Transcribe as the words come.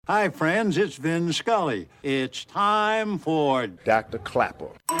Hi, friends, it's Vin Scully. It's time for Dr.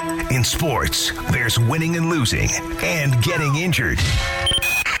 Clapper. In sports, there's winning and losing and getting injured.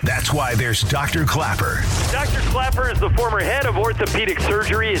 That's why there's Dr. Clapper. Dr. Clapper is the former head of orthopedic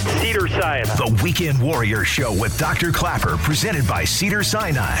surgery at Cedars-Sinai. The Weekend Warrior Show with Dr. Clapper, presented by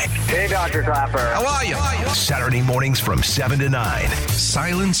Cedars-Sinai. Hey, Dr. Clapper. How are you? Saturday mornings from 7 to 9.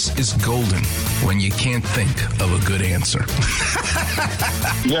 Silence is golden when you can't think of a good answer.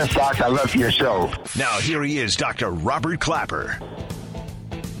 Yes, Doc, I love your show. Now, here he is, Dr. Robert Clapper.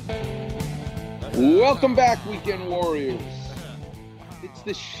 Welcome back, Weekend Warriors. It's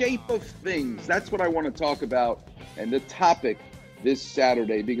the shape of things. That's what I want to talk about, and the topic this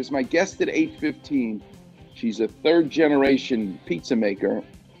Saturday, because my guest at 8:15, she's a third-generation pizza maker,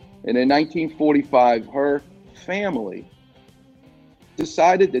 and in 1945, her family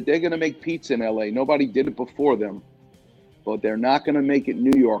decided that they're going to make pizza in L.A. Nobody did it before them, but they're not going to make it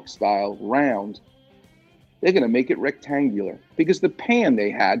New York style, round. They're going to make it rectangular, because the pan they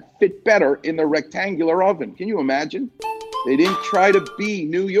had fit better in the rectangular oven. Can you imagine? They didn't try to be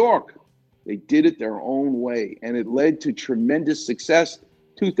New York. They did it their own way, and it led to tremendous success.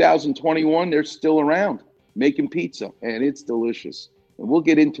 2021, they're still around making pizza, and it's delicious. And we'll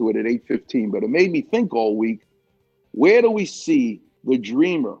get into it at 8:15, but it made me think all week, where do we see the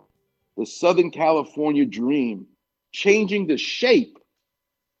dreamer, the Southern California dream, changing the shape?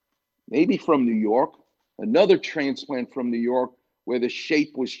 Maybe from New York, another transplant from New York where the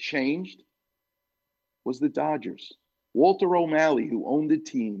shape was changed was the Dodgers. Walter O'Malley, who owned the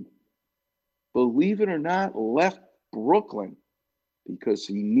team, believe it or not, left Brooklyn because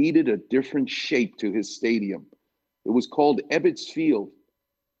he needed a different shape to his stadium. It was called Ebbets Field,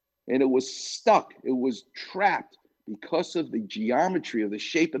 and it was stuck. It was trapped because of the geometry of the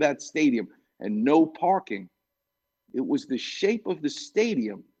shape of that stadium and no parking. It was the shape of the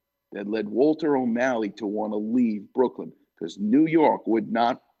stadium that led Walter O'Malley to want to leave Brooklyn, because New York would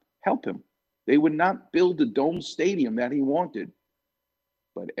not help him. They would not build the dome stadium that he wanted,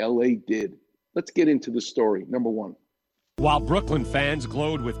 but LA did. Let's get into the story. Number one. While Brooklyn fans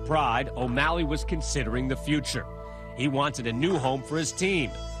glowed with pride, O'Malley was considering the future. He wanted a new home for his team,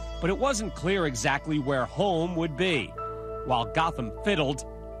 but it wasn't clear exactly where home would be. While Gotham fiddled,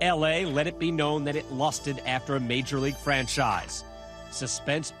 LA let it be known that it lusted after a major league franchise.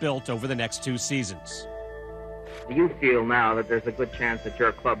 Suspense built over the next 2 seasons. Do you feel now that there's a good chance that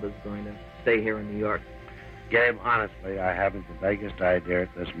your club is going to stay here in New York? Gabe, honestly, I haven't the vaguest idea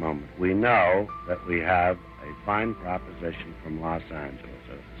at this moment. We know that we have a fine proposition from Los Angeles,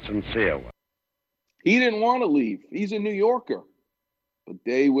 a sincere one. He didn't want to leave. He's a New Yorker, but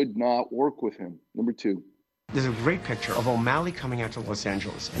they would not work with him. Number two. There's a great picture of O'Malley coming out to Los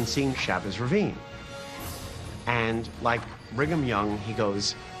Angeles and seeing Chavez Ravine. And like Brigham Young, he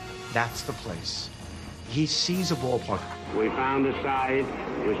goes, that's the place. He sees a ballpark. We found a site,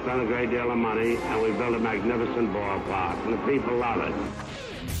 we spent a great deal of money, and we built a magnificent ballpark, and the people love it.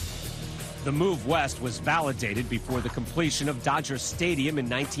 The move west was validated before the completion of Dodger Stadium in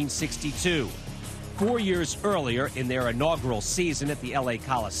 1962. 4 years earlier, in their inaugural season at the LA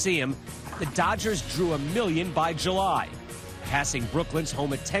Coliseum, the Dodgers drew 1 million by July, passing Brooklyn's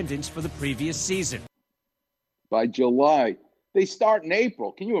home attendance for the previous season. By July. They start in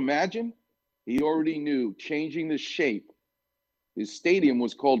April. Can you imagine? He already knew changing the shape. His stadium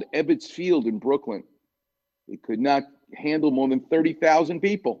was called Ebbets Field in Brooklyn. It could not handle more than 30,000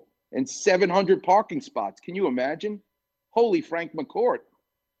 people and 700 parking spots. Can you imagine? Holy Frank McCourt.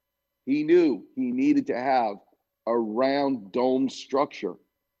 He knew he needed to have a round dome structure.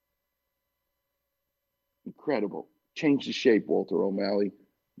 Incredible. Change the shape, Walter O'Malley.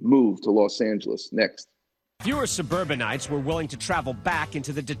 Move to Los Angeles. Next. Fewer suburbanites were willing to travel back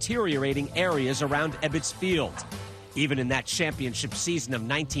into the deteriorating areas around Ebbets Field. Even in that championship season of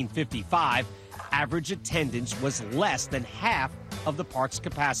 1955, average attendance was less than half of the park's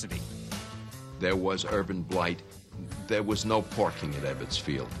capacity. There was urban blight. There was no parking at Ebbets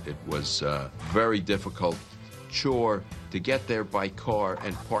Field. It was a very difficult chore to get there by car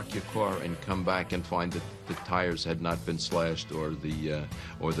and park your car and come back and find that the tires had not been slashed or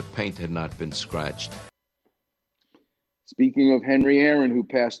the paint had not been scratched. Speaking of Henry Aaron, who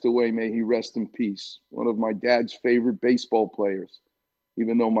passed away, may he rest in peace, one of my dad's favorite baseball players,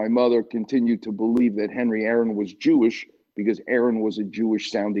 even though my mother continued to believe that Henry Aaron was Jewish because Aaron was a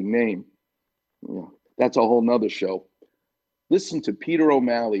Jewish-sounding name. Yeah, that's a whole nother show. Listen to Peter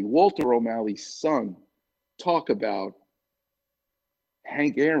O'Malley, Walter O'Malley's son, talk about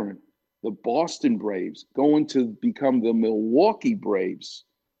Hank Aaron, the Boston Braves, going to become the Milwaukee Braves,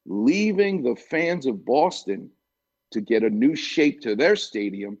 leaving the fans of Boston to get a new shape to their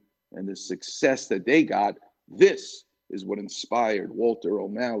stadium and the success that they got. This is what inspired Walter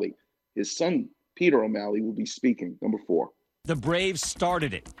O'Malley. His son, Peter O'Malley, will be speaking. Number 4. The Braves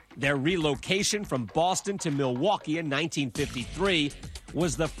started it. Their relocation from Boston to Milwaukee in 1953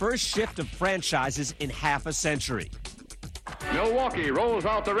 was the first shift of franchises in half a century. Milwaukee rolls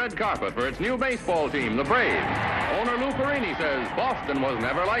out the red carpet for its new baseball team, the Braves. Owner Lou Perini says Boston was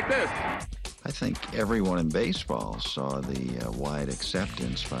never like this. I think everyone in baseball saw the wide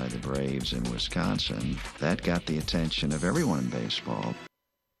acceptance by the Braves in Wisconsin. That got the attention of everyone in baseball.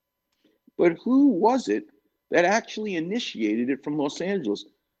 But who was it that actually initiated it from Los Angeles?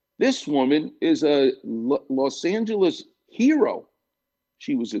 This woman is a Los Angeles hero.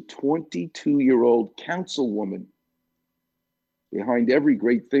 She was a 22-year-old councilwoman. Behind every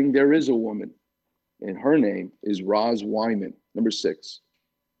great thing, there is a woman, and her name is Roz Wyman. Number 6.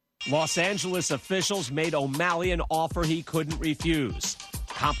 Los Angeles officials made O'Malley an offer he couldn't refuse.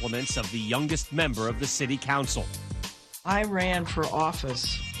 Compliments of the youngest member of the city council. I ran for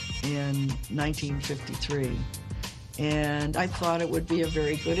office in 1953, and I thought it would be a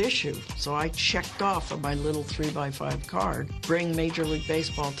very good issue. So I checked off on my little 3x5 card, bring Major League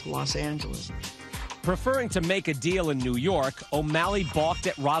Baseball to Los Angeles. Preferring to make a deal in New York, O'Malley balked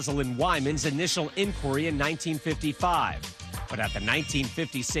at Rosalind Wyman's initial inquiry in 1955. But at the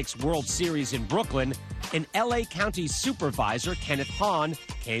 1956 World Series in Brooklyn, an L.A. County supervisor, Kenneth Hahn,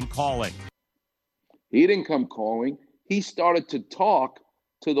 came calling. He didn't come calling. He started to talk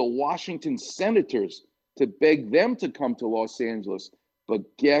to the Washington Senators to beg them to come to Los Angeles. But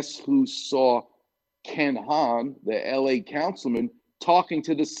guess who saw Ken Hahn, the L.A. councilman, talking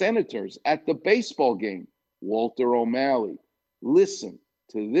to the Senators at the baseball game? Walter O'Malley. Listen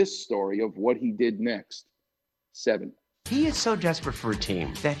to this story of what he did next. 7. He is so desperate for a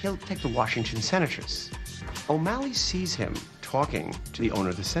team that he'll take the Washington Senators. O'Malley sees him talking to the owner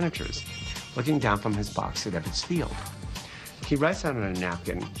of the Senators, looking down from his box at Ebbets Field. He writes down on a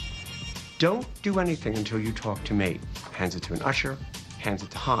napkin, "Don't do anything until you talk to me." Hands it to an usher, hands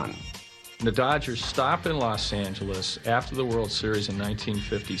it to Hahn. The Dodgers stop in Los Angeles after the World Series in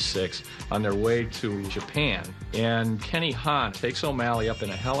 1956 on their way to Japan, and Kenny Hahn takes O'Malley up in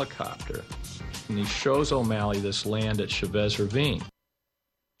a helicopter, and he shows O'Malley this land at Chavez Ravine.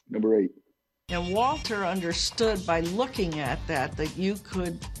 Number 8. And Walter understood by looking at that you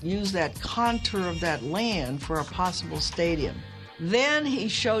could use that contour of that land for a possible stadium. Then he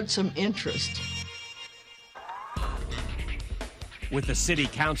showed some interest. With the city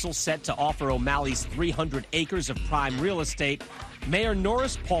council set to offer O'Malley's 300 acres of prime real estate, Mayor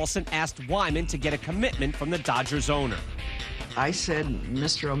Norris Paulson asked Wyman to get a commitment from the Dodgers owner. I said,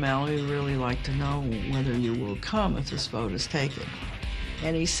 "Mr. O'Malley, we'd really like to know whether you will come if this vote is taken."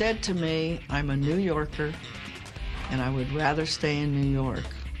 And he said to me, "I'm a New Yorker, and I would rather stay in New York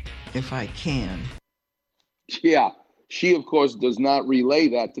if I can." Yeah, she, of course, does not relay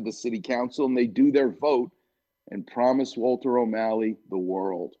that to the city council, and they do their vote and promise Walter O'Malley the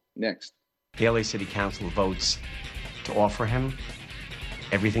world. Next. The LA City Council votes to offer him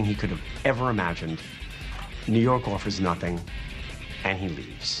everything he could have ever imagined. New York offers nothing, and he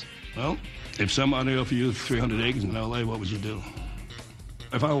leaves. Well, if somebody offered you 300 acres in LA, what would you do?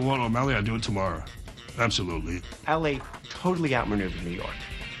 If I were Walter O'Malley, I'd do it tomorrow. Absolutely. LA totally outmaneuvered New York.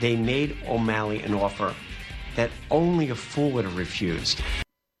 They made O'Malley an offer that only a fool would have refused.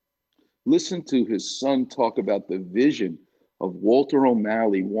 Listen to his son talk about the vision of Walter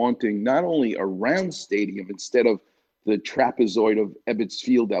O'Malley wanting not only a round stadium instead of the trapezoid of Ebbets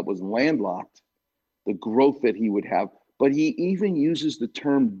Field that was landlocked, the growth that he would have, but he even uses the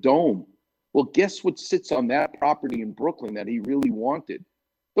term dome. Well, guess what sits on that property in Brooklyn that he really wanted?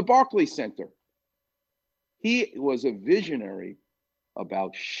 The Barclays Center. He was a visionary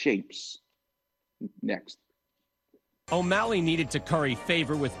about shapes. Next. O'Malley needed to curry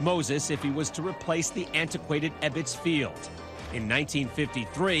favor with Moses if he was to replace the antiquated Ebbets Field. In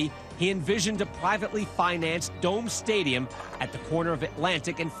 1953, he envisioned a privately financed dome stadium at the corner of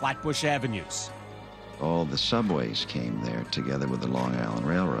Atlantic and Flatbush Avenues. All the subways came there together with the Long Island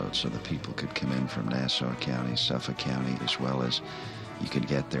Railroad so that people could come in from Nassau County, Suffolk County, as well as you could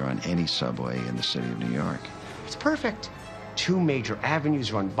get there on any subway in the city of New York. It's perfect. 2 major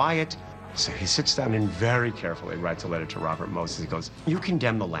avenues run by it. So he sits down and very carefully writes a letter to Robert Moses. He goes, "You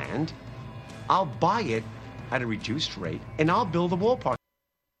condemn the land, I'll buy it at a reduced rate, and I'll build a ballpark."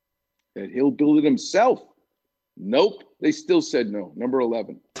 And he'll build it himself. Nope, they still said no. Number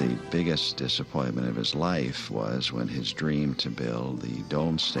 11. The biggest disappointment of his life was when his dream to build the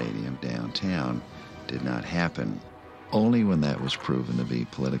Dome Stadium downtown did not happen. Only when that was proven to be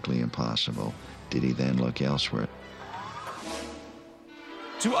politically impossible did he then look elsewhere.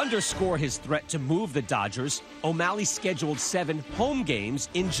 To underscore his threat to move the Dodgers, O'Malley scheduled 7 home games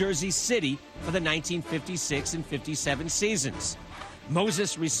in Jersey City for the 1956 and 57 seasons.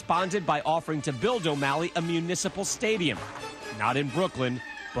 Moses responded by offering to build O'Malley a municipal stadium, not in Brooklyn,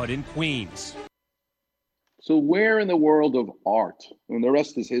 but in Queens. So where in the world of art, and the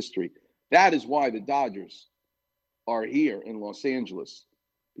rest is history, that is why the Dodgers are here in Los Angeles,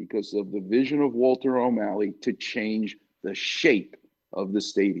 because of the vision of Walter O'Malley to change the shape of the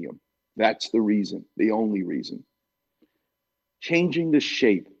stadium. That's the reason, the only reason. Changing the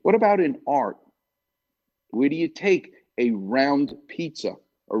shape. What about in art? Where do you take a round pizza,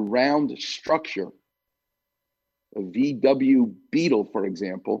 a round structure, a VW Beetle, for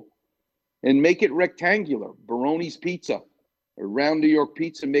example, and make it rectangular? Baroni's Pizza, a round New York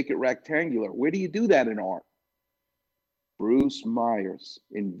pizza, make it rectangular. Where do you do that in art? Bruce Myers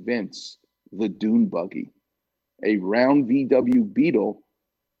invents the dune buggy, a round VW Beetle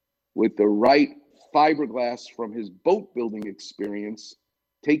with the right fiberglass from his boat building experience.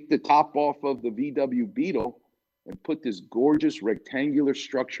 Take the top off of the VW Beetle and put this gorgeous rectangular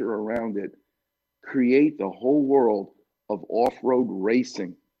structure around it. Create the whole world of off-road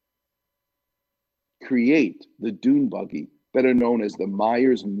racing. Create the dune buggy, better known as the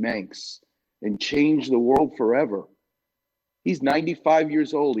Myers Manx, and change the world forever. He's 95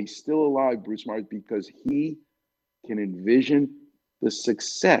 years old. He's still alive, Bruce Myers, because he can envision the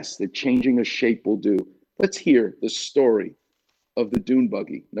success that changing a shape will do. Let's hear the story of the dune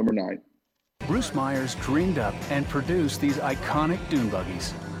buggy, number 9. Bruce Myers dreamed up and produced these iconic dune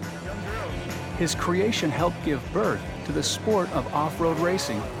buggies. His creation helped give birth to the sport of off-road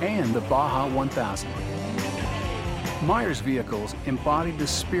racing and the Baja 1000. Myers vehicles embodied the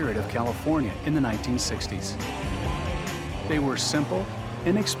spirit of California in the 1960s. They were simple,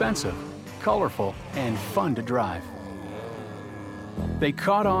 inexpensive, colorful, and fun to drive. They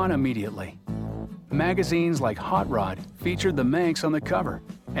caught on immediately. Magazines like Hot Rod featured the Manx on the cover,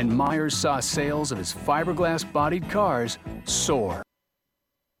 and Myers saw sales of his fiberglass-bodied cars soar.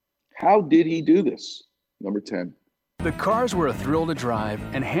 How did he do this? Number 10. The cars were a thrill to drive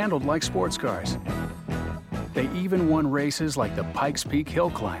and handled like sports cars. They even won races like the Pikes Peak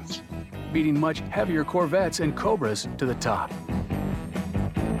Hill Climb, beating much heavier Corvettes and Cobras to the top.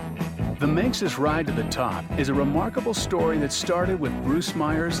 The Manx's ride to the top is a remarkable story that started with Bruce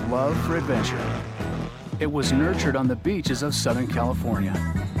Myers' love for adventure. It was nurtured on the beaches of Southern California,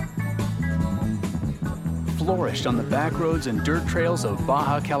 flourished on the back roads and dirt trails of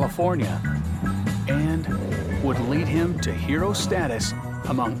Baja California, and would lead him to hero status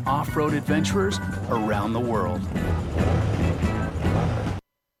among off-road adventurers around the world.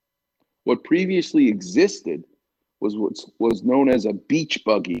 What previously existed was what was known as a beach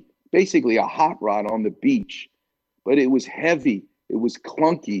buggy, basically a hot rod on the beach, but it was heavy, it was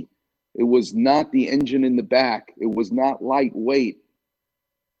clunky, it was not the engine in the back, it was not lightweight.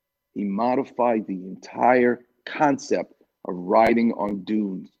 He modified the entire concept of riding on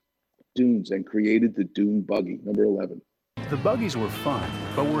dunes and created the dune buggy, number 11. The buggies were fun,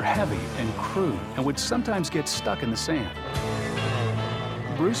 but were heavy and crude and would sometimes get stuck in the sand.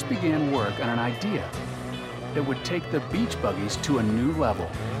 Bruce began work on an idea that would take the beach buggies to a new level,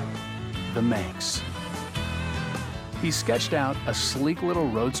 the Manx. He sketched out a sleek little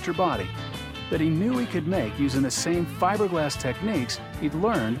roadster body that he knew he could make using the same fiberglass techniques he'd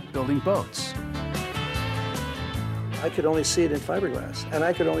learned building boats. I could only see it in fiberglass, and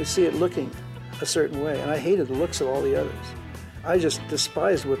I could only see it looking a certain way, and I hated the looks of all the others. I just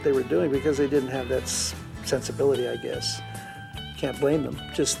despised what they were doing because they didn't have that sensibility, I guess. Can't blame them,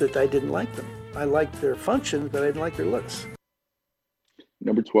 just that I didn't like them. I liked their functions, but I didn't like their looks.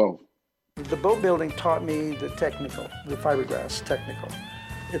 Number 12. The boat building taught me the technical, the fiberglass technical.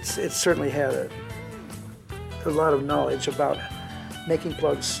 It certainly had a lot of knowledge about making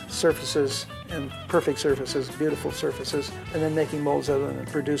plugs, surfaces, and perfect surfaces, beautiful surfaces, and then making molds of them and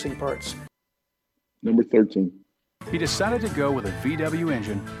producing parts. Number 13. He decided to go with a VW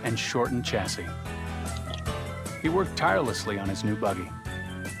engine and shortened chassis. He worked tirelessly on his new buggy.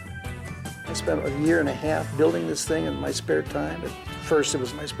 I spent a year and a half building this thing in my spare time. At first it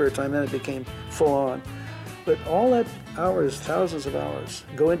was my spare time, then it became full on. But all that hours, thousands of hours,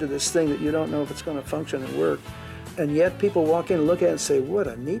 go into this thing that you don't know if it's going to function and work. And yet people walk in and look at it and say, what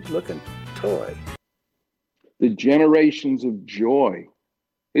a neat looking toy. The generations of joy.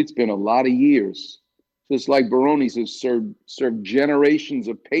 It's been a lot of years. Just like Baroni's has served generations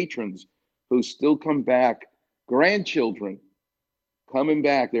of patrons who still come back, grandchildren coming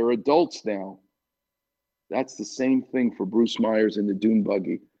back. They're adults now. That's the same thing for Bruce Myers and the dune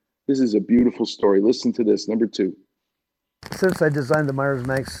buggy. This is a beautiful story. Listen to this, number 2. Since I designed the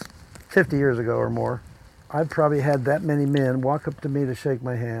Myers-Manx 50 years ago or more, I've probably had that many men walk up to me to shake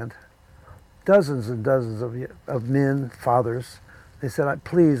my hand. Dozens and dozens of men, fathers. They said,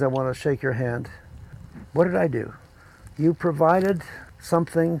 please, I want to shake your hand. What did I do? You provided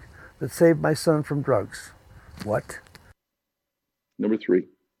something that saved my son from drugs. What? Number 3.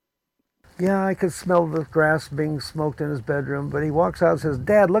 Yeah, I could smell the grass being smoked in his bedroom, but he walks out and says,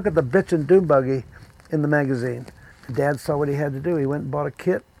 Dad, look at the bitchin' dune buggy in the magazine. And Dad saw what he had to do. He went and bought a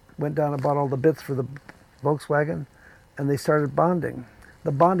kit, went down and bought all the bits for the Volkswagen, and they started bonding.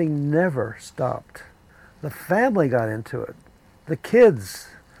 The bonding never stopped. The family got into it. The kids,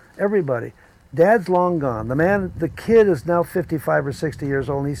 everybody. Dad's long gone. The kid is now 55 or 60 years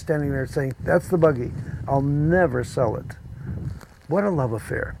old, and he's standing there saying, that's the buggy. I'll never sell it. What a love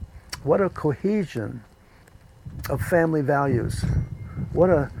affair. What a cohesion of family values. What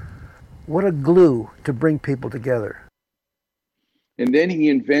a glue to bring people together. And then he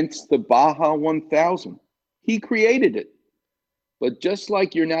invents the Baja 1000. He created it. But just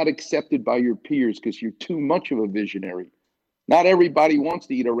like you're not accepted by your peers because you're too much of a visionary, not everybody wants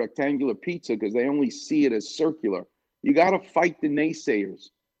to eat a rectangular pizza because they only see it as circular. You got to fight the naysayers.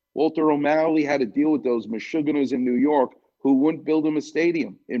 Walter O'Malley had to deal with those Michiganers in New York who wouldn't build him a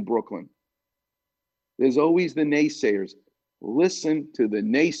stadium in Brooklyn. There's always the naysayers. Listen to the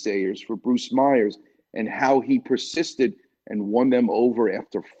naysayers for Bruce Myers and how he persisted and won them over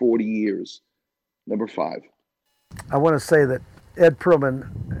after 40 years. Number 5. I want to say that Ed Perlman,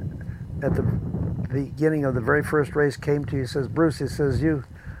 at the beginning of the very first race, came to you, says, Bruce, he says,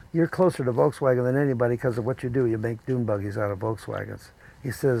 you're closer to Volkswagen than anybody because of what you do. You make dune buggies out of Volkswagens.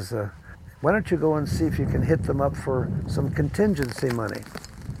 He says, why don't you go and see if you can hit them up for some contingency money,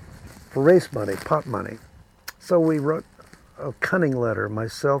 for race money, pot money. So we wrote a cunning letter,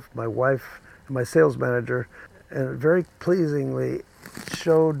 myself, my wife, and my sales manager, and it very pleasingly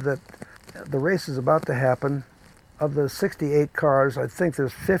showed that the race is about to happen. Of the 68 cars, I think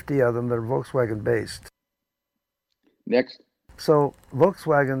there's 50 of them that are Volkswagen based. Next. So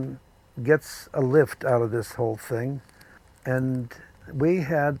Volkswagen gets a lift out of this whole thing, and we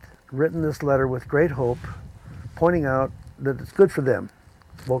had written this letter with great hope, pointing out that it's good for them,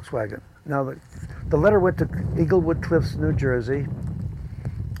 Volkswagen. Now, the letter went to Eaglewood Cliffs, New Jersey,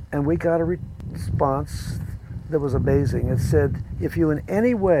 and we got a response that was amazing. It said, if you in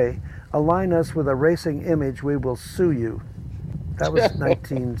any way align us with a racing image, we will sue you. That was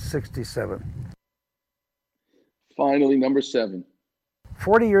 1967. Finally, number 7.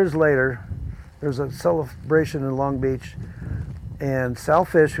 40 years later, there's a celebration in Long Beach, and Sal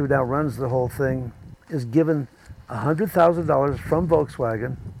Fish, who now runs the whole thing, is given $100,000 from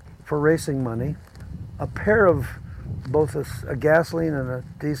Volkswagen for racing money, a pair of both a gasoline and a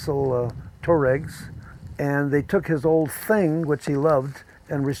diesel Touaregs, and they took his old thing, which he loved,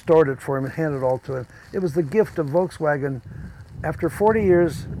 and restored it for him and handed it all to him. It was the gift of Volkswagen, after 40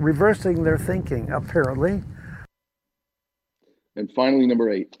 years, reversing their thinking, apparently. And finally, number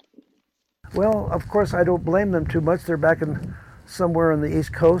 8. Well, of course, I don't blame them too much. They're back in somewhere on the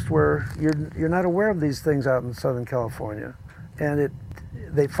East Coast where you're not aware of these things out in Southern California. And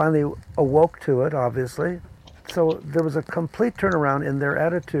they finally awoke to it, obviously. So there was a complete turnaround in their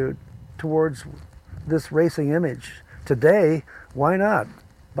attitude towards this racing image. Today, why not?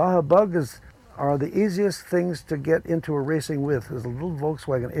 Baja Bugs are the easiest things to get into a racing with, is a little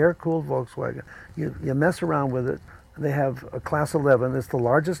Volkswagen, air-cooled Volkswagen. You mess around with it. They have a Class 11. It's the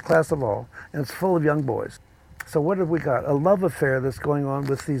largest class of all, and it's full of young boys. So what have we got? A love affair that's going on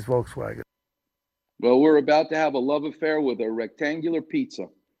with these Volkswagens. Well, we're about to have a love affair with a rectangular pizza.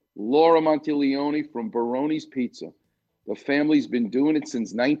 Laura Monteleone from Baroni's Pizza. The family's been doing it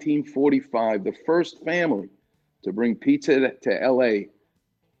since 1945. The first family to bring pizza to LA,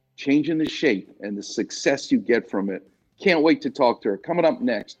 changing the shape and the success you get from it. Can't wait to talk to her. Coming up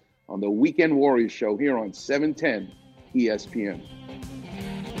next on the Weekend Warriors Show here on 710 ESPN.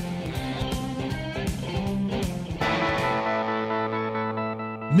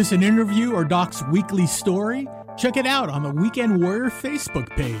 Miss an interview or Doc's weekly story? Check it out on the Weekend Warrior Facebook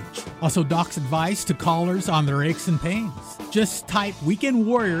page. Also, Doc's advice to callers on their aches and pains. Just type Weekend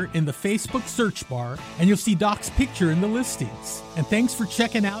Warrior in the Facebook search bar and you'll see Doc's picture in the listings. And thanks for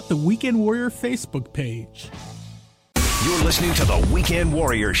checking out the Weekend Warrior Facebook page. You're listening to the Weekend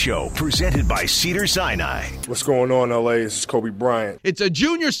Warrior Show, presented by Cedars-Sinai. What's going on, LA? This is Kobe Bryant. It's a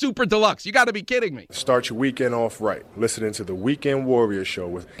Junior Super Deluxe. You got to be kidding me. Start your weekend off right. Listening to the Weekend Warrior Show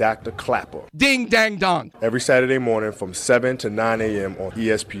with Dr. Clapper. Ding, dang, dong. Every Saturday morning from 7 to 9 a.m. on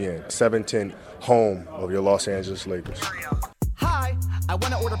ESPN, 710, home of your Los Angeles Lakers. Hi, I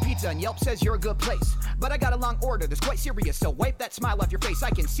want to order pizza and Yelp says you're a good place. But I got a long order that's quite serious, so wipe that smile off your face. I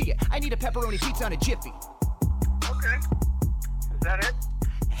can see it. I need a pepperoni pizza on a Jiffy. Okay. Is that it?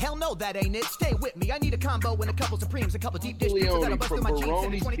 Hell no, that ain't it. Stay with me. I need a combo and a couple Supremes, a couple deep dish pizzas that'll bust through my jeans,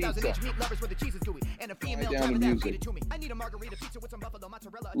 and 20,000 inch meat lovers where the cheese is gooey, and a female driving that beat it to me. I need a margarita pizza with some buffalo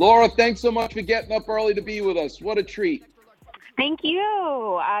mozzarella. Laura, thanks so much for getting up early to be with us. What a treat. Thank you.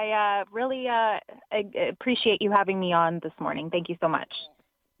 I really appreciate you having me on this morning. Thank you so much.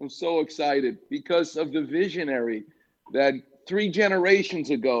 I'm so excited because of the visionary that 3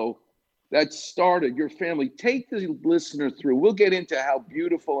 generations ago that started your family. Take the listener through. We'll get into how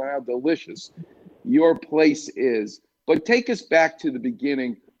beautiful and how delicious your place is, but take us back to the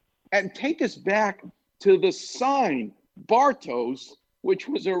beginning and take us back to the sign, Barto's, which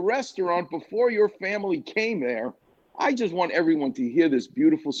was a restaurant before your family came there. I just want everyone to hear this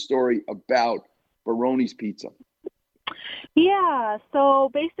beautiful story about Baroni's Pizza. Yeah,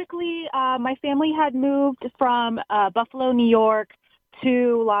 so basically my family had moved from Buffalo, New York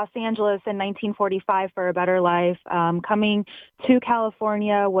to Los Angeles in 1945 for a better life. Coming to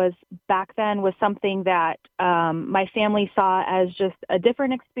California was back then was something that my family saw as just a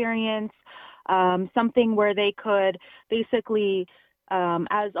different experience, something where they could basically,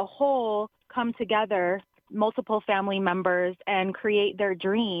 as a whole, come together, multiple family members, and create their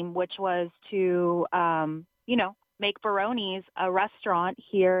dream, which was to, make Baroni's a restaurant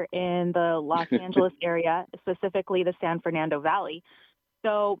here in the Los Angeles area, specifically the San Fernando Valley.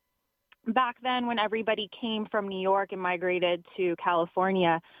 So back then, when everybody came from New York and migrated to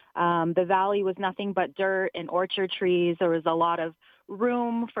California, the valley was nothing but dirt and orchard trees. There was a lot of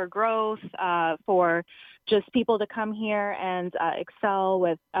room for growth, for just people to come here and excel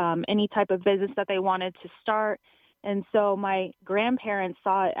with any type of business that they wanted to start. And so my grandparents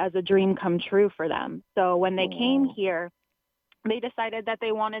saw it as a dream come true for them. So when they came here, they decided that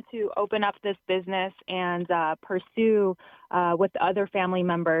they wanted to open up this business and pursue with other family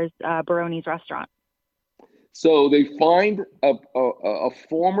members Baroni's restaurant. So they find a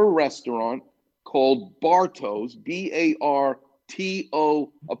former restaurant called Barto's, BARTO''S,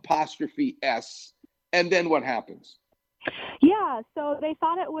 and then what happens? Yeah, so they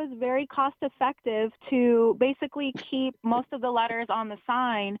thought it was very cost effective to basically keep most of the letters on the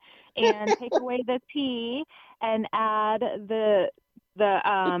sign and take away the T and add the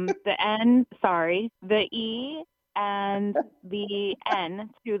E and the N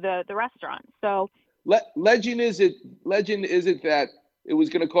to the restaurant. So legend is it that it was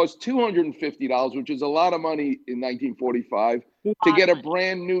going to cost $250, which is a lot of money in 1945, to get a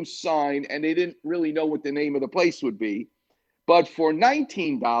brand new sign, and they didn't really know what the name of the place would be. But for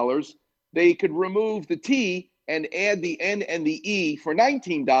 $19, they could remove the T and add the N and the E for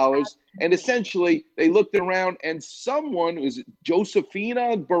 $19. And essentially, they looked around, and someone, was it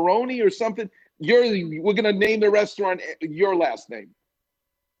Josephina Baroni or something? We're going to name the restaurant your last name.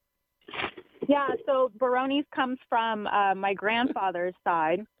 Yeah, so Baroni's comes from my grandfather's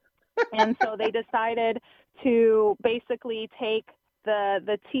side, and so they decided to basically take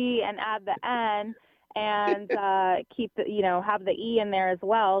the T and add the N and keep have the E in there as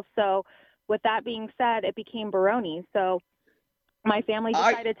well. So with that being said, it became Baroni's. So my family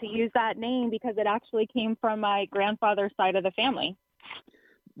decided to use that name because it actually came from my grandfather's side of the family.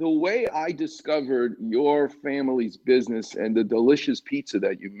 The way I discovered your family's business and the delicious pizza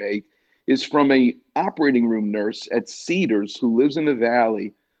that you make is from a operating room nurse at Cedars who lives in the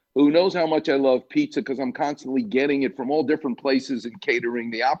Valley, who knows how much I love pizza because I'm constantly getting it from all different places and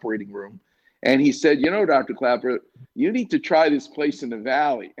catering the operating room. And he said, Dr. Klapper, you need to try this place in the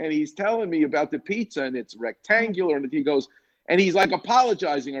Valley. And he's telling me about the pizza, and it's rectangular. And he goes, and he's like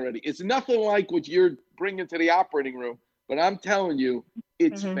apologizing already. It's nothing like what you're bringing to the operating room. But I'm telling you,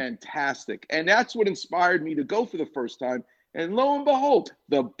 it's fantastic. And that's what inspired me to go for the first time. And lo and behold,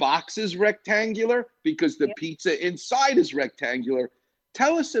 the box is rectangular because the pizza inside is rectangular.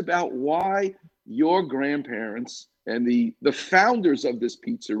 Tell us about why your grandparents and the founders of this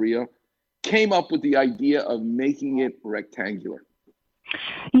pizzeria came up with the idea of making it rectangular.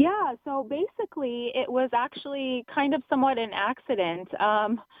 Yeah, so basically it was actually kind of somewhat an accident.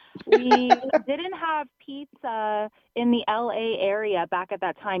 We didn't have pizza in the LA area back at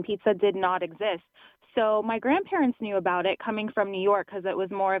that time. Pizza did not exist. So my grandparents knew about it coming from New York because it was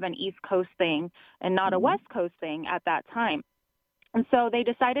more of an East Coast thing and not a West Coast thing at that time. And so they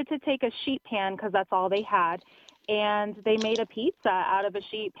decided to take a sheet pan because that's all they had. And they made a pizza out of a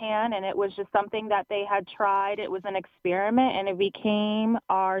sheet pan, and it was just something that they had tried. It was an experiment, and it became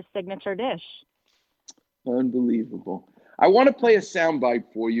our signature dish. Unbelievable. I want to play a soundbite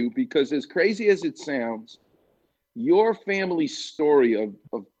for you because as crazy as it sounds, your family's story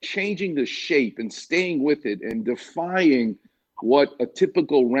of changing the shape and staying with it and defying what a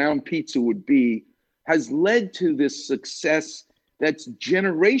typical round pizza would be has led to this success that's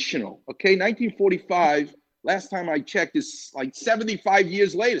generational. Okay, 1945, last time I checked, is like 75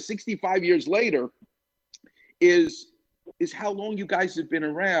 years later, 65 years later, is how long you guys have been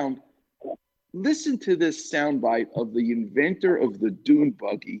around. Listen to this soundbite of the inventor of the dune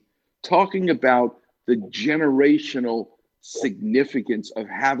buggy talking about the generational significance of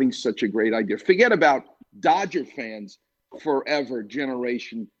having such a great idea. Forget about Dodger fans forever,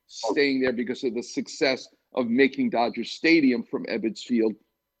 generation staying there because of the success of making Dodger Stadium from Ebbets Field.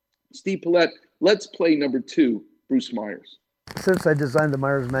 Steve Paulette, let's play number 2, Bruce Myers. Since I designed the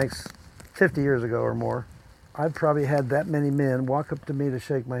Myers Manx 50 years ago or more, I've probably had that many men walk up to me to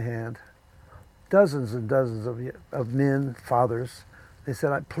shake my hand. Dozens and dozens of men, fathers. They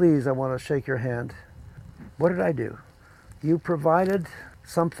said, please, I want to shake your hand. What did I do? You provided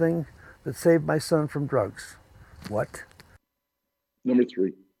something that saved my son from drugs. What? Number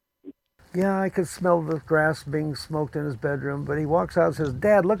 3. Yeah, I could smell the grass being smoked in his bedroom, but he walks out and says,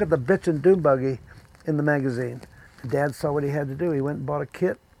 Dad, look at the bitchin' dune buggy in the magazine. And Dad saw what he had to do. He went and bought a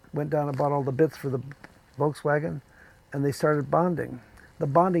kit, went down and bought all the bits for the Volkswagen, and they started bonding. The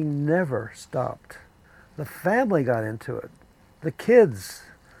bonding never stopped. The family got into it. The kids,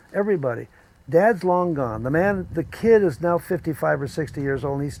 everybody. Dad's long gone. The kid is now 55 or 60 years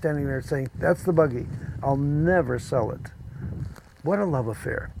old, and he's standing there saying, that's the buggy. I'll never sell it. What a love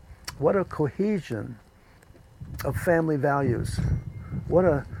affair. What a cohesion of family values. What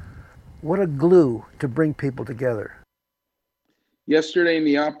a glue to bring people together. Yesterday in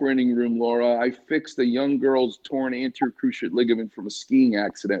the operating room, Laura, I fixed a young girl's torn anterior cruciate ligament from a skiing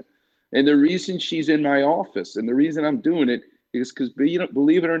accident. And the reason she's in my office and the reason I'm doing it is because,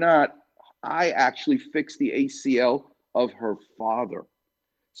 believe it or not, I actually fixed the ACL of her father.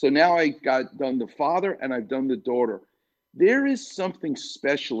 So now I got done the father and I've done the daughter. There is something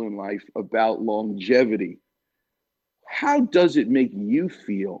special in life about longevity. How does it make you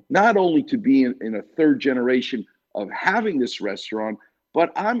feel, not only to be in a third generation of having this restaurant,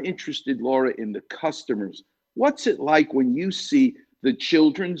 but I'm interested, Laura, in the customers. What's it like when you see the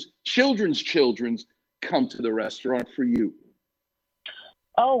children's come to the restaurant for you?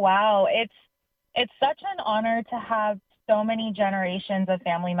 Oh, wow. It's such an honor to have so many generations of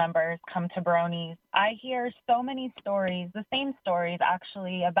family members come to Baroni's. I hear so many stories, the same stories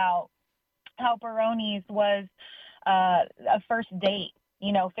actually, about how Baroni's was a first date,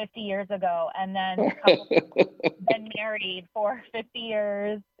 50 years ago, and then couples been married for 50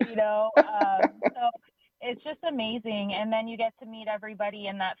 years, So it's just amazing. And then you get to meet everybody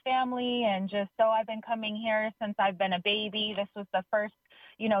in that family. And so I've been coming here since I've been a baby. This was the first,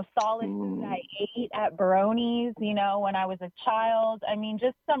 solid food I ate at Baroni's, when I was a child. I mean,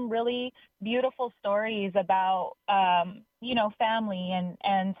 just some really beautiful stories about, family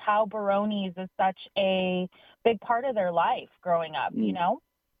and how Baroni's is such a big part of their life growing up,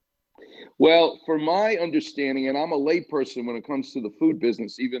 Well, from my understanding, and I'm a layperson when it comes to the food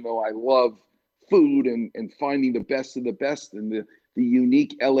business, even though I love food and finding the best of the best and the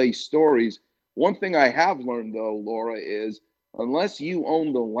unique LA stories. One thing I have learned, though, Laura, is unless you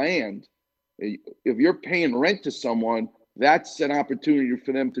own the land, if you're paying rent to someone, that's an opportunity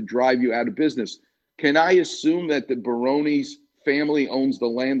for them to drive you out of business. Can I assume that the Baroni's family owns the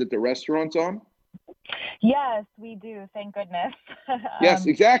land that the restaurant's on? Yes, we do. Thank goodness. Yes,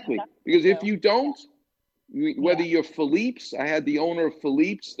 exactly. Because if you don't, whether you're Philippe's, I had the owner of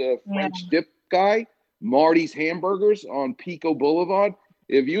Philippe's, the French dip guy, Marty's Hamburgers on Pico Boulevard.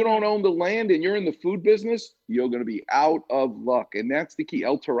 If you don't own the land and you're in the food business, you're going to be out of luck. And that's the key.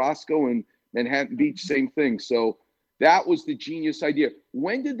 El Tarasco and Manhattan Beach, same thing. So that was the genius idea.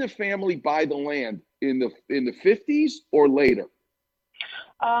 When did the family buy the land? In the 50s or later?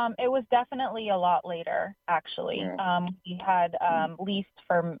 It was definitely a lot later, actually. Yeah. We had leased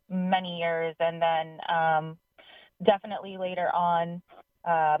for many years, and then definitely later on,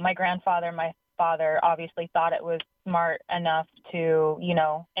 my grandfather, my father, obviously thought it was smart enough to,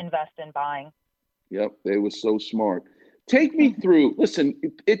 invest in buying. Yep, they were so smart. Take me through, listen,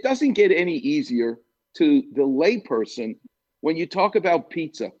 it doesn't get any easier to the layperson when you talk about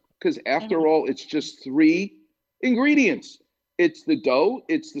pizza, because after all, it's just 3 ingredients. It's the dough,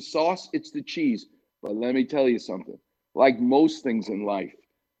 it's the sauce, it's the cheese. But let me tell you something, like most things in life,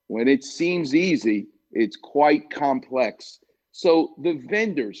 when it seems easy, it's quite complex. So the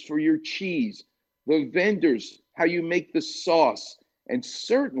vendors for your cheese, the vendors, how you make the sauce, and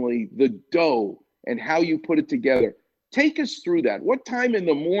certainly the dough and how you put it together. Take us through that. What time in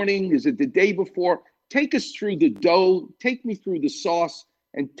the morning? Is it the day before? take us through the dough, take me through the sauce,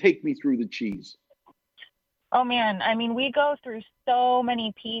 and take me through the cheese. Oh man, I mean, we go through so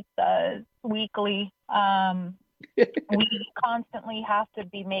many pizzas weekly. We constantly have to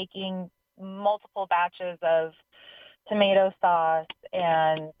be making multiple batches of tomato sauce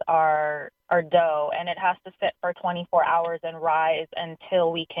and our dough, and it has to sit for 24 hours and rise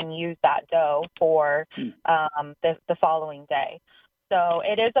until we can use that dough for the following day. So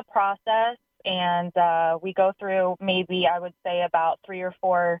it is a process, and we go through maybe, I would say, about 3 or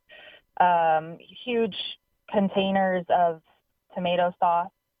 4 huge containers of tomato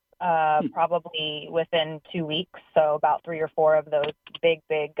sauce, probably within 2 weeks. So about 3 or 4 of those big,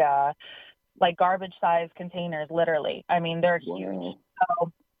 like garbage-sized containers, literally. I mean, they're huge.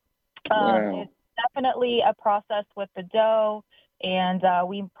 So it's definitely a process with the dough, and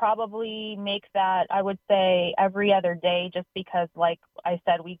we probably make that, I would say, every other day, just because, like I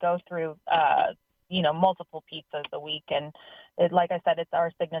said, we go through, multiple pizzas a week, and like I said, it's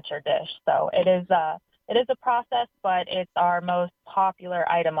our signature dish. So it is a process, but it's our most popular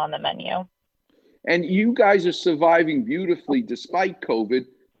item on the menu. And you guys are surviving beautifully despite COVID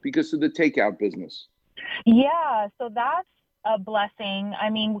because of the takeout business. Yeah, so that's a blessing.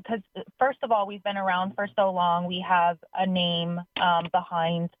 I mean, because first of all, we've been around for so long. We have a name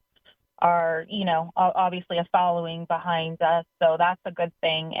behind our, obviously a following behind us. So that's a good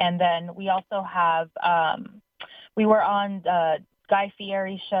thing. And then we also have, we were on Guy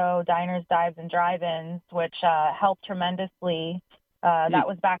Fieri show, Diners, Dives, and Drive-Ins, which helped tremendously. That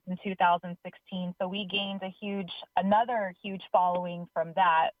was back in 2016. So we gained another huge following from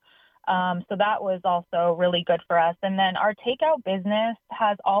that. So that was also really good for us. And then our takeout business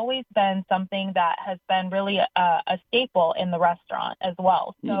has always been something that has been really a staple in the restaurant as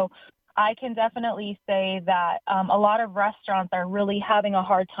well. So I can definitely say that a lot of restaurants are really having a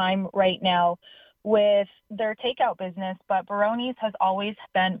hard time right now with their takeout business, but Baroni's has always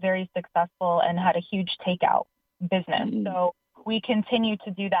been very successful and had a huge takeout business. So we continue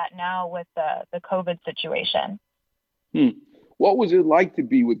to do that now with the COVID situation. What was it like to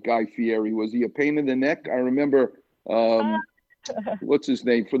be with Guy Fieri? Was he a pain in the neck? I remember, what's his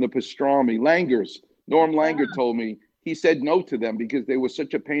name, from the pastrami, Langers. Norm Langer told me he said no to them because they were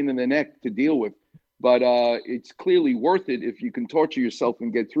such a pain in the neck to deal with. But it's clearly worth it if you can torture yourself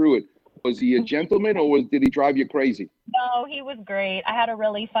and get through it. Was he a gentleman, or did he drive you crazy? No, he was great. I had a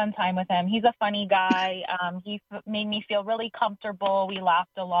really fun time with him. He's a funny guy. He made me feel really comfortable. We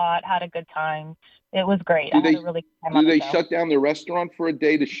laughed a lot, had a good time. It was great. I had a really good time on the show. Do they shut down the restaurant for a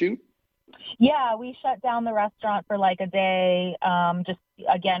day to shoot? Yeah, we shut down the restaurant for like a day, just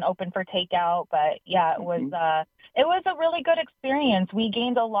again open for takeout. But yeah, it was a really good experience. We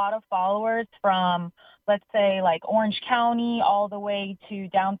gained a lot of followers from, let's say, like Orange County all the way to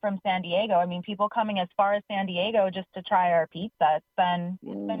down from San Diego. I mean, people coming as far as San Diego just to try our pizza. It's been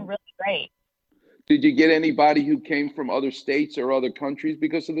really great. Did you get anybody who came from other states or other countries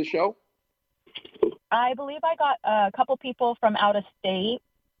because of the show? I believe I got a couple people from out of state.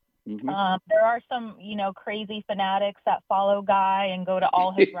 There are some, crazy fanatics that follow Guy and go to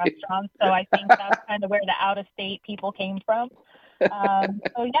all his restaurants. So I think that's kind of where the out-of-state people came from.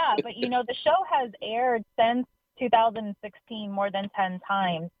 So yeah, but the show has aired since 2016 more than 10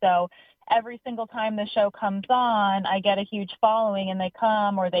 times. So every single time the show comes on, I get a huge following, and they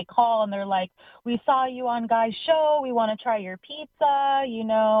come or they call and they're like, "We saw you on Guy's show. We want to try your pizza,"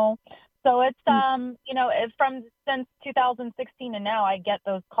 So it's it's from since 2016 and now I get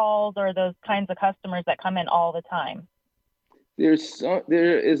those calls or those kinds of customers that come in all the time. There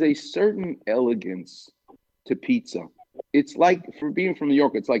is a certain elegance to pizza. It's like, for being from New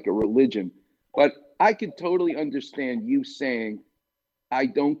York, it's like a religion. But I could totally understand you saying, I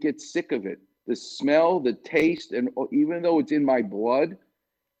don't get sick of it. The smell, the taste, and even though it's in my blood,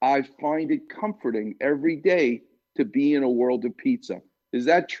 I find it comforting every day to be in a world of pizza. Is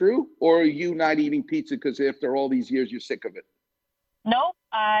that true? Or are you not eating pizza because after all these years, you're sick of it? Nope.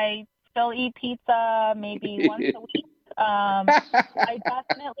 I still eat pizza maybe once a week. I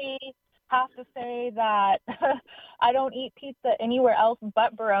definitely have to say that I don't eat pizza anywhere else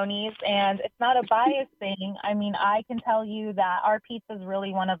but Baroni's, and it's not a bias thing. I mean, I can tell you that our pizza is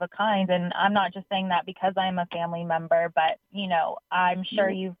really one of a kind, and I'm not just saying that because I'm a family member, but, I'm sure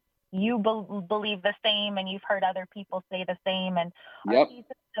you believe the same, and you've heard other people say the same, and our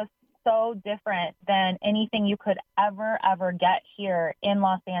pizza is just so different than anything you could ever get here in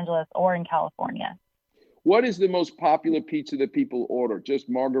Los Angeles or in California. What is the most popular pizza that people order? Just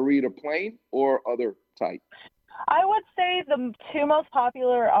margarita plain or other type? I would say the two most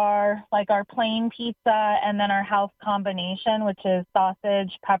popular are like our plain pizza and then our house combination, which is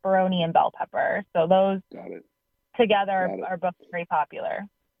sausage, pepperoni, and bell pepper. So those together are both very popular.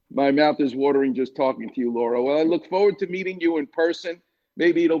 My mouth is watering just talking to you, Laura. Well, I look forward to meeting you in person.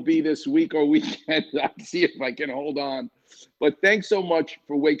 Maybe it'll be this week or weekend. I'll see if I can hold on. But thanks so much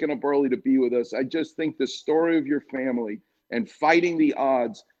for waking up early to be with us. I just think the story of your family and fighting the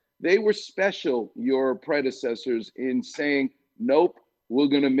odds, they were special, your predecessors, in saying, nope, we're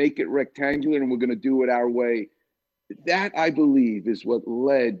going to make it rectangular and we're going to do it our way. That, I believe, is what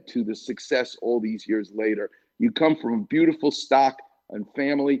led to the success all these years later. You come from a beautiful stock and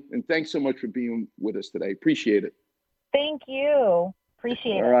family, and thanks so much for being with us today. Appreciate it. Thank you.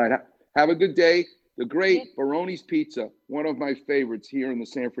 Appreciate it. All right. Have a good day. The great Baroni's Pizza, one of my favorites here in the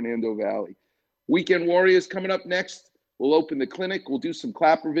San Fernando Valley. Weekend Warriors coming up next. We'll open the clinic. We'll do some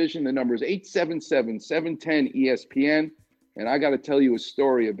clap revision. The number is 877-710-ESPN. And I got to tell you a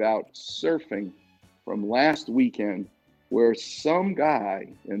story about surfing from last weekend where some guy,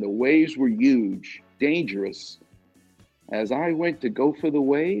 and the waves were huge, dangerous. As I went to go for the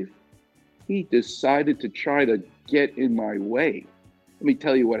wave, he decided to try to get in my way. Let me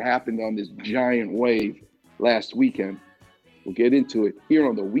tell you what happened on this giant wave last weekend. We'll get into it here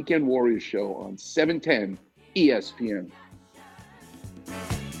on the Weekend Warriors Show on 710 ESPN.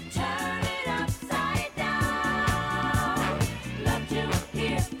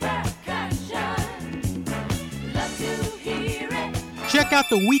 Check out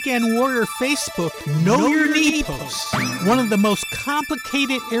the Weekend Warrior Facebook Know Your Knee posts. One of the most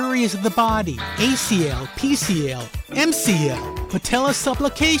complicated areas of the body. ACL, PCL, MCL, patella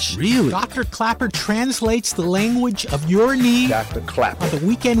supplication. Really? Dr. Clapper translates the language of your knee Dr. Clapper. on the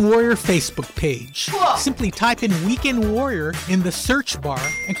Weekend Warrior Facebook page. Simply type in Weekend Warrior in the search bar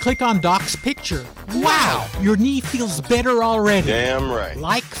and click on Doc's picture. Wow! Your knee feels better already. Damn right.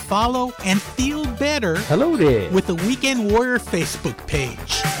 Like, follow, and feel better. Hello there. With the Weekend Warrior Facebook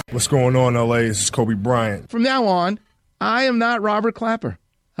page. What's going on, LA? This is Kobe Bryant. From now on, I am not Robert Clapper.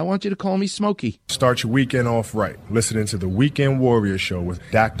 I want you to call me Smokey. Start your weekend off right. Listening to the Weekend Warrior Show with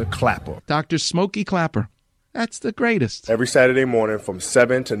Dr. Clapper. Dr. Smokey Clapper. That's the greatest. Every Saturday morning from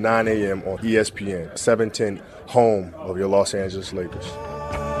 7 to 9 a.m. on ESPN, 710, home of your Los Angeles Lakers.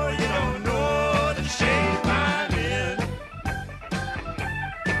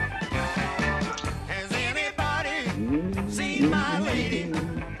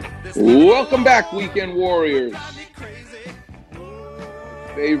 Welcome back, Weekend Warriors.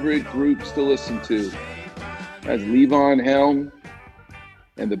 Favorite groups to listen to. That's Levon Helm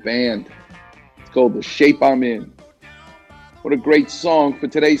and the band. It's called The Shape I'm In. What a great song for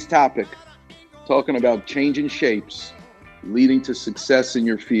today's topic. Talking about changing shapes, leading to success in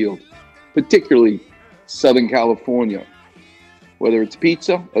your field, particularly Southern California. Whether it's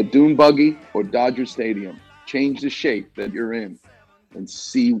pizza, a dune buggy, or Dodger Stadium, change the shape that you're in and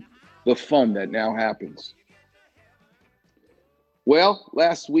see the fun that now happens. Well,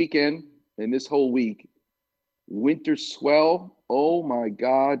 last weekend and this whole week, winter swell, oh my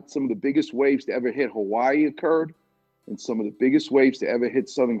God, some of the biggest waves to ever hit Hawaii occurred, and some of the biggest waves to ever hit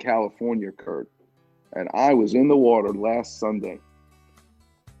Southern California occurred. And I was in the water last Sunday.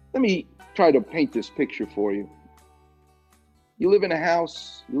 Let me try to paint this picture for you. You live in a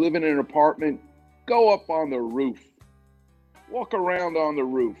house, you live in an apartment, go up on the roof, walk around on the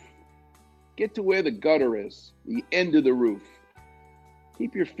roof, get to where the gutter is, the end of the roof.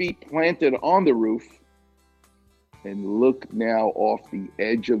 Keep your feet planted on the roof and look now off the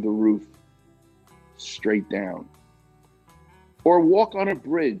edge of the roof straight down. Or walk on a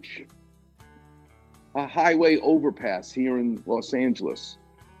bridge, a highway overpass here in Los Angeles.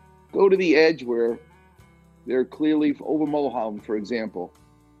 Go to the edge where they're clearly over Mulholland, for example.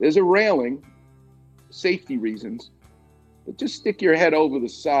 There's a railing, safety reasons, but just stick your head over the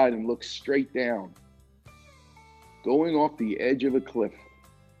side and look straight down, going off the edge of a cliff.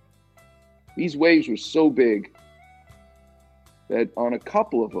 These waves were so big that on a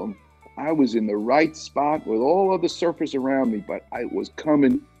couple of them, I was in the right spot with all other surfers around me, but it was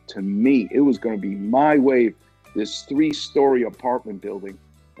coming to me. It was going to be my wave, this 3-story apartment building.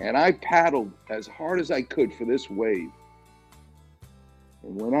 And I paddled as hard as I could for this wave.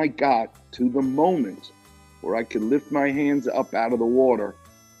 And when I got to the moment where I could lift my hands up out of the water,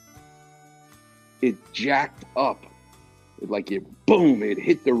 it jacked up. Boom, it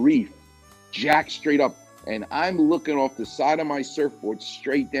hit the reef, jacked straight up. And I'm looking off the side of my surfboard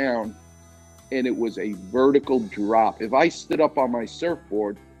straight down, and it was a vertical drop. If I stood up on my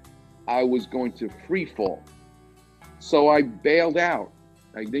surfboard, I was going to free fall. So I bailed out.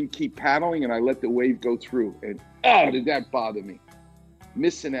 I didn't keep paddling, and I let the wave go through. And did that bother me?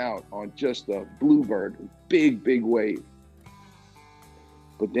 Missing out on just a bluebird, a big, big wave.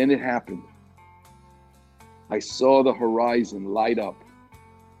 But then it happened. I saw the horizon light up.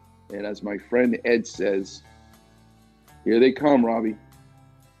 And as my friend Ed says, here they come, Robbie.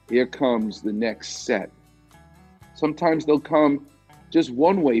 Here comes the next set. Sometimes they'll come just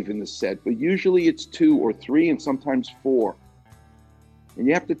one wave in the set, but usually it's 2 or 3 and sometimes 4. And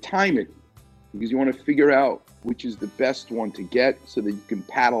you have to time it because you want to figure out which is the best one to get so that you can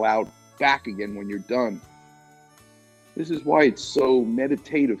paddle out back again when you're done. This is why it's so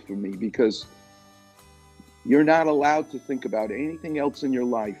meditative for me, because you're not allowed to think about anything else in your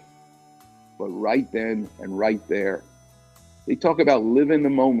life but right then and right there. They talk about living the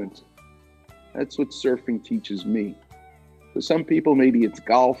moment. That's what surfing teaches me. For some people, maybe it's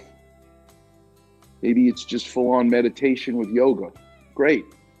golf. Maybe it's just full-on meditation with yoga. Great.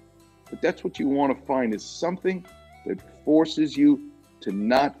 But that's what you want to find, is something that forces you to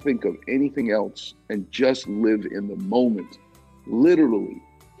not think of anything else and just live in the moment. Literally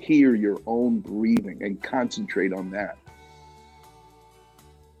hear your own breathing and concentrate on that.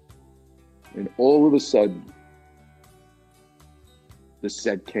 And all of a sudden, the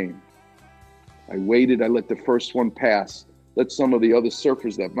set came. I waited, I let the first one pass. Let some of the other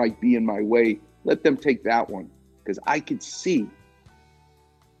surfers that might be in my way, let them take that one. Because I could see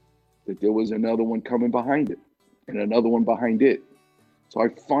that there was another one coming behind it and another one behind it. So I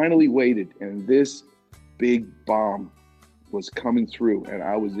finally waited, and this big bomb was coming through, and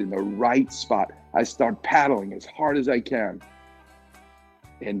I was in the right spot. I start paddling as hard as I can.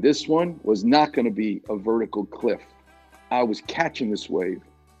 And this one was not going to be a vertical cliff. I was catching this wave.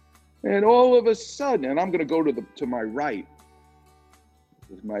 And all of a sudden, and I'm going to go to my right,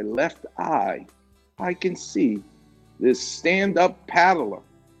 with my left eye, I can see this stand-up paddler.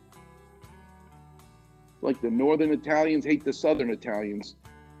 Like the Northern Italians hate the Southern Italians,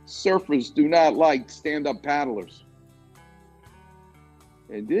 surfers do not like stand-up paddlers.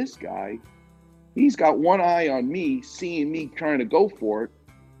 And this guy, he's got one eye on me, seeing me trying to go for it.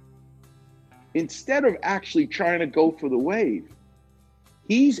 Instead of actually trying to go for the wave,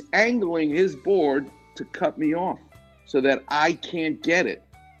 he's angling his board to cut me off so that I can't get it,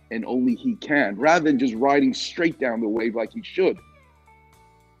 and only he can, rather than just riding straight down the wave like he should.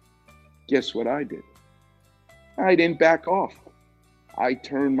 Guess what I did? I didn't back off. I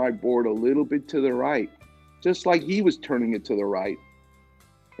turned my board a little bit to the right, just like he was turning it to the right.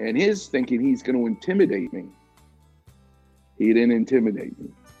 And his thinking he's going to intimidate me. He didn't intimidate me.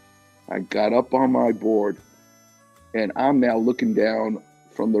 I got up on my board, and I'm now looking down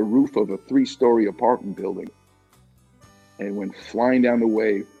from the roof of a 3-story apartment building and went flying down the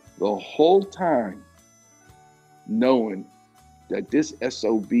wave, the whole time knowing that this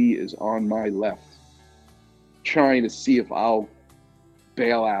SOB is on my left, trying to see if I'll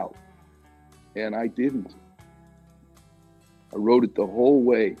bail out. And I didn't. I rode it the whole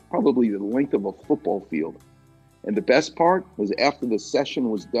way, probably the length of a football field. And the best part was, after the session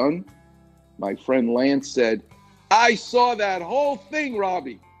was done, my friend Lance said, "I saw that whole thing,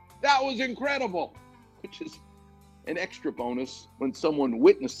 Robbie. That was incredible," which is an extra bonus when someone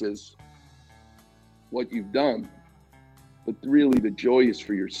witnesses what you've done. But really, the joy is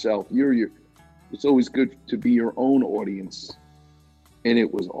for yourself. It's always good to be your own audience. And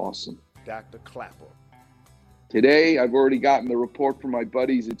it was awesome. Dr. Clapper. Today, I've already gotten the report from my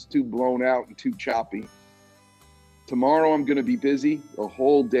buddies. It's too blown out and too choppy. Tomorrow, I'm going to be busy the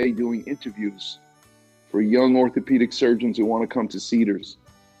whole day doing interviews for young orthopedic surgeons who want to come to Cedars.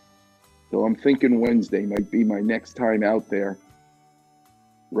 So I'm thinking Wednesday might be my next time out there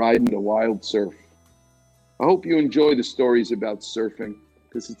riding the wild surf. I hope you enjoy the stories about surfing,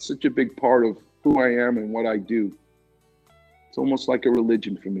 because it's such a big part of who I am and what I do. It's almost like a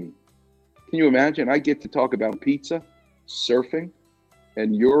religion for me. Can you imagine? I get to talk about pizza, surfing,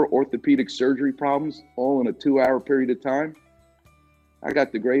 and your orthopedic surgery problems all in a 2-hour period of time. I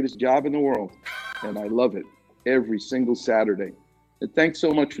got the greatest job in the world, and I love it every single Saturday. And thanks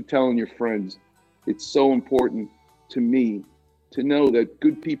so much for telling your friends. It's so important to me to know that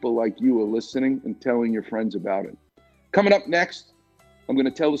good people like you are listening and telling your friends about it. Coming up next, I'm going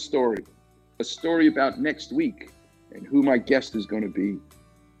to tell a story about next week and who my guest is going to be.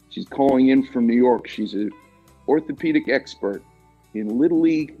 She's calling in from New York. She's an orthopedic expert in Little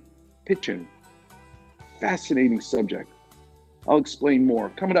League pitching. Fascinating subject. I'll explain more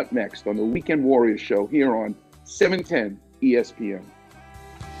coming up next on the Weekend Warriors Show here on 710 ESPN.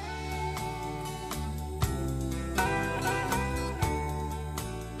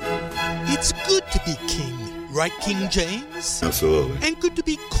 It's good to be king. Right, King James? Absolutely. And good to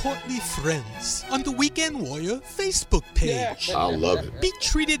be courtly friends on the Weekend Warrior Facebook page. I love it. Be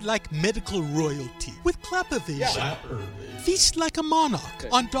treated like medical royalty with Clappervision. Feast like a monarch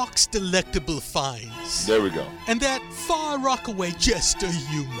on Doc's delectable finds. There we go. And that far Rockaway jester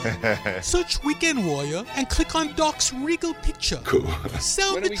humor. Search Weekend Warrior and click on Doc's regal picture. Cool.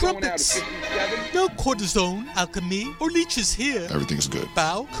 Sound the trumpets. No cortisone, alchemy, or leeches here. Everything's good.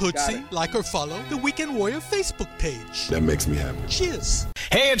 Bow, curtsy, like or follow the Weekend Warrior Facebook page. That makes me happy. Cheers.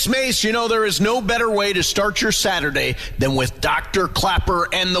 Hey, it's Mace. You know, there is no better way to start your Saturday than with Dr. Clapper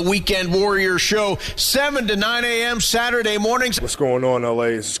and the Weekend Warrior Show, 7 to 9 a.m. Saturday mornings. What's going on, LA?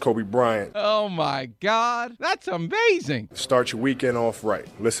 This is Kobe Bryant. Oh, my God. That's amazing. Start your weekend off right.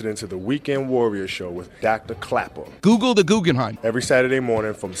 Listening to the Weekend Warrior Show with Dr. Clapper. Google the Guggenheim. Every Saturday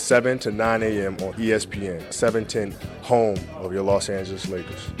morning from 7 to 9 a.m. on ESPN, 710, home of your Los Angeles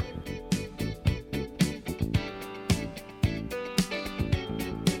Lakers.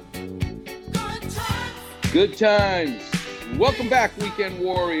 Good times. Welcome back, Weekend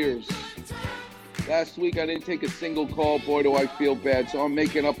Warriors. Last week I didn't take a single call. Boy, do I feel bad. So I'm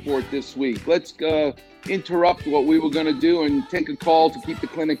making up for it this week. Let's interrupt what we were going to do and take a call to keep the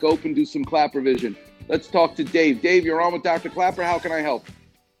clinic open, do some Clappervision. Let's talk to Dave. Dave, you're on with Dr. Clapper. How can I help?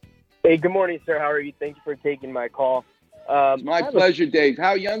 Hey, good morning, sir. How are you? Thank you for taking my call. It's my pleasure, Dave.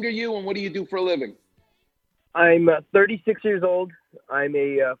 How young are you and what do you do for a living? I'm 36 years old. I'm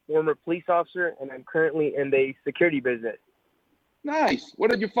a former police officer, and I'm currently in the security business. Nice. What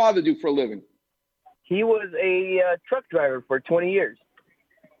did your father do for a living? He was a truck driver for 20 years.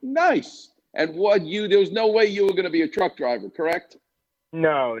 Nice. And there was no way you were going to be a truck driver, correct?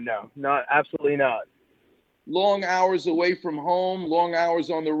 No, absolutely not. Long hours away from home, long hours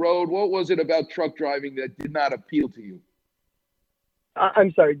on the road. What was it about truck driving that did not appeal to you?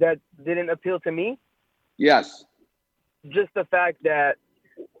 I'm sorry, that didn't appeal to me? Yes. Just the fact that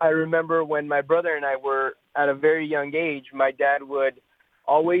I remember when my brother and I were at a very young age, my dad would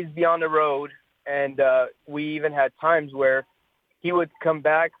always be on the road, and we even had times where he would come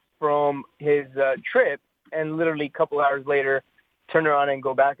back from his trip and literally a couple hours later turn around and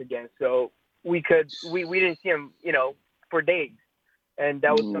go back again. So we didn't see him, for days. And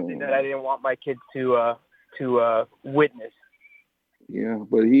that was something that I didn't want my kids to witness. Yeah,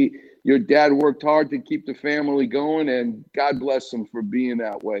 but your dad worked hard to keep the family going, and God bless him for being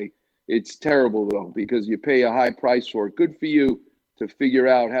that way. It's terrible, though, because you pay a high price for it. Good for you to figure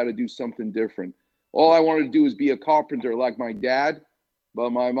out how to do something different. All I wanted to do was be a carpenter like my dad,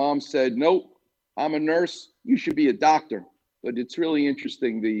 but my mom said, nope, I'm a nurse. You should be a doctor. But it's really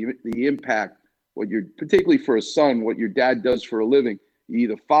interesting, the impact, particularly for a son, what your dad does for a living. You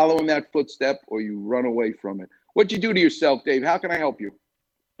either follow in that footstep or you run away from it. What'd you do to yourself, Dave? How can I help you?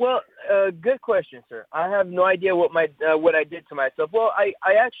 Well, good question, sir. I have no idea what I did to myself. Well, I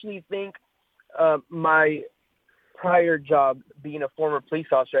actually think my prior job, being a former police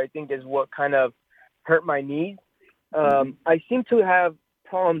officer, I think is what kind of hurt my knees. I seem to have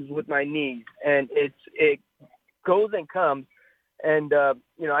problems with my knees, and it goes and comes. And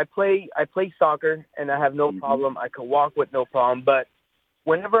I play soccer, and I have no problem. I can walk with no problem. But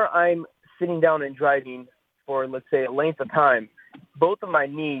whenever I'm sitting down and driving for, let's say, a length of time, both of my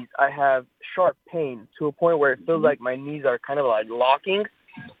knees, I have sharp pain to a point where it feels like my knees are kind of like locking,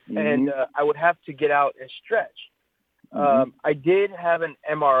 and I would have to get out and stretch. I did have an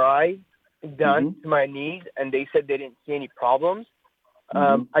MRI done to my knees, and they said they didn't see any problems.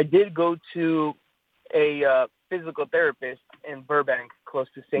 I did go to a physical therapist in Burbank, close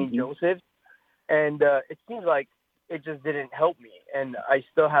to St. Joseph's, and it seems like it just didn't help me, and I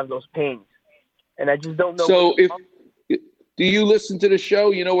still have those pains, and I just don't know. So do you listen to the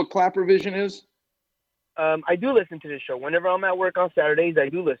show? You know what Clappervision is? I do listen to the show. Whenever I'm at work on Saturdays, I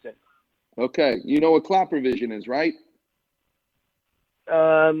do listen. Okay. You know what Clappervision is, right?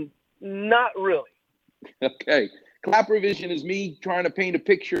 Not really. Okay. Clappervision is me trying to paint a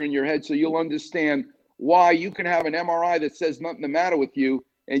picture in your head so you'll understand why you can have an MRI that says nothing the matter with you,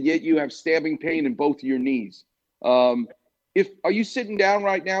 and yet you have stabbing pain in both of your knees. Are you sitting down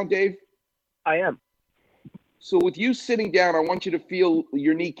right now, Dave? I am. So with you sitting down, I want you to feel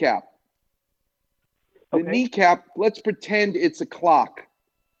your kneecap. The kneecap, let's pretend it's a clock.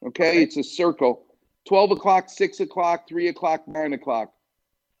 Okay? It's a circle. 12 o'clock, 6 o'clock, 3 o'clock, 9 o'clock.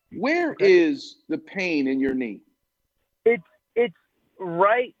 Where is the pain in your knee? It's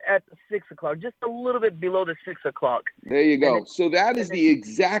right at the 6 o'clock, just a little bit below the 6 o'clock. There you go. So that is the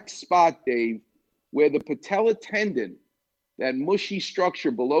exact spot, Dave, where the patella tendon, that mushy structure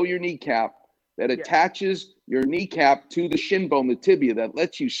below your kneecap that attaches your kneecap to the shin bone, the tibia, that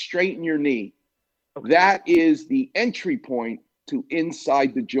lets you straighten your knee. That is the entry point to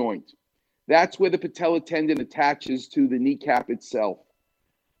inside the joint. That's where the patella tendon attaches to the kneecap itself.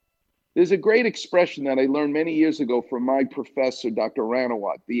 There's a great expression that I learned many years ago from my professor, Dr.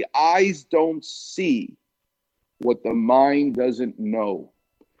 Ranawat. The eyes don't see what the mind doesn't know.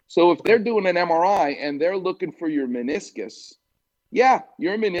 So if they're doing an MRI and they're looking for your meniscus, yeah,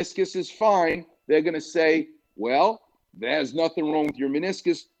 your meniscus is fine. They're going to say, well, there's nothing wrong with your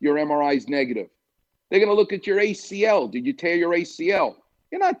meniscus. Your MRI is negative. They're going to look at your ACL. Did you tear your ACL?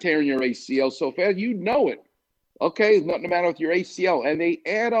 You're not tearing your ACL so fast. You know it. Okay, there's nothing the matter with your ACL. And they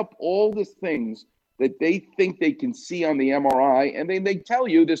add up all the things that they think they can see on the MRI, and then they tell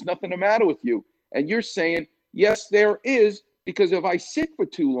you there's nothing the matter with you. And you're saying, yes, there is, because if I sit for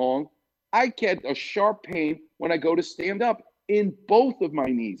too long, I get a sharp pain when I go to stand up in both of my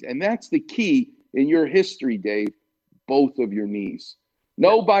knees. And that's the key in your history, Dave, both of your knees.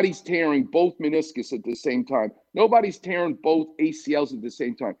 Nobody's tearing both meniscus at the same time. Nobody's tearing both ACLs at the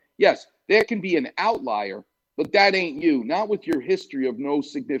same time. Yes, there can be an outlier, but that ain't you, not with your history of no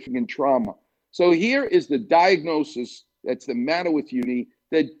significant trauma. So here is the diagnosis that's the matter with your knee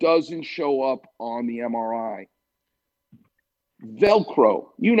that doesn't show up on the MRI. Velcro.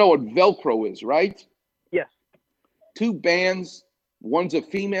 You know what Velcro is, right? Yes. Two bands, one's a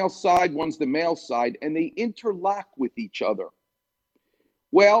female side, one's the male side, and they interlock with each other.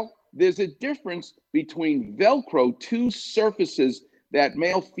 Well, there's a difference between Velcro, two surfaces that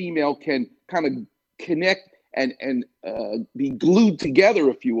male-female can kind of connect and be glued together,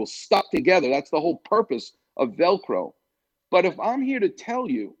 if you will, stuck together. That's the whole purpose of Velcro. But if I'm here to tell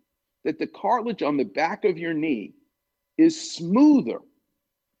you that the cartilage on the back of your knee is smoother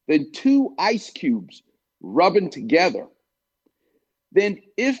than two ice cubes rubbing together, then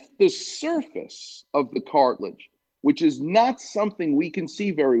if the surface of the cartilage, which is not something we can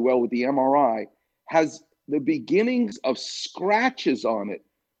see very well with the MRI, has the beginnings of scratches on it,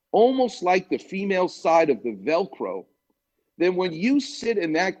 almost like the female side of the Velcro, then when you sit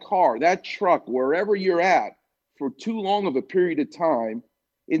in that car, that truck, wherever you're at, for too long of a period of time,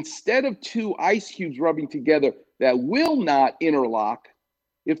 instead of two ice cubes rubbing together that will not interlock,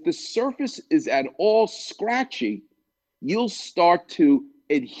 if the surface is at all scratchy, you'll start to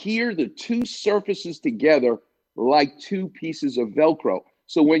adhere the two surfaces together like two pieces of Velcro.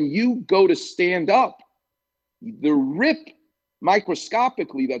 So when you go to stand up, the rip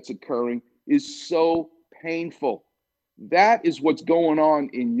microscopically that's occurring is so painful. That is what's going on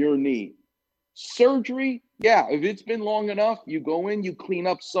in your knee. Surgery, yeah, if it's been long enough, you go in, you clean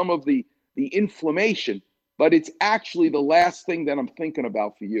up some of the inflammation, but it's actually the last thing that I'm thinking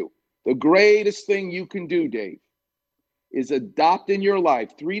about for you. The greatest thing you can do, Dave, is adopt in your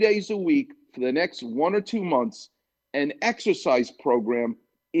life 3 days a week for the next 1 or 2 months an exercise program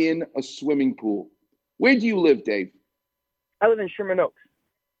in a swimming pool. Where do you live, Dave? I live in Sherman Oaks.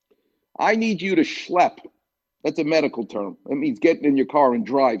 I need you to schlep. That's a medical term. That means getting in your car and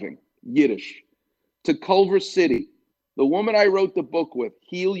driving, Yiddish, to Culver City. The woman I wrote the book with,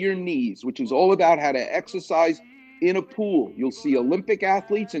 Heal Your Knees, which is all about how to exercise in a pool. You'll see Olympic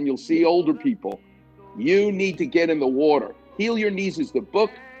athletes and you'll see older people. You need to get in the water. Heal Your Knees is the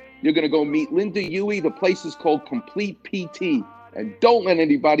book. You're going to go meet Linda Huey. The place is called Complete PT. And don't let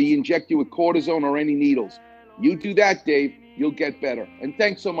anybody inject you with cortisone or any needles. You do that, Dave, you'll get better. And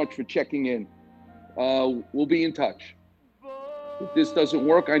thanks so much for checking in. We'll be in touch. If this doesn't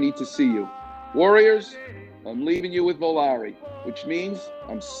work, I need to see you. Warriors, I'm leaving you with Volare, which means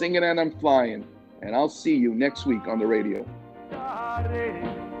I'm singing and I'm flying. And I'll see you next week on the radio.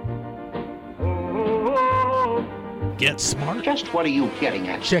 Get smart. Just what are you getting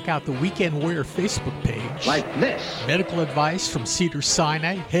at? Check out the Weekend Warrior Facebook page. Like this. Medical advice from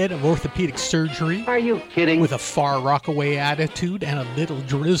Cedars-Sinai, head of orthopedic surgery. Are you kidding? With a far rockaway attitude and a little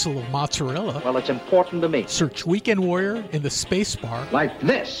drizzle of mozzarella. Well, it's important to me. Search Weekend Warrior in the space bar. Like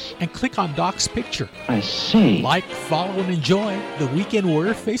this. And click on Doc's picture. I see. Like, follow, and enjoy the Weekend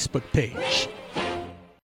Warrior Facebook page.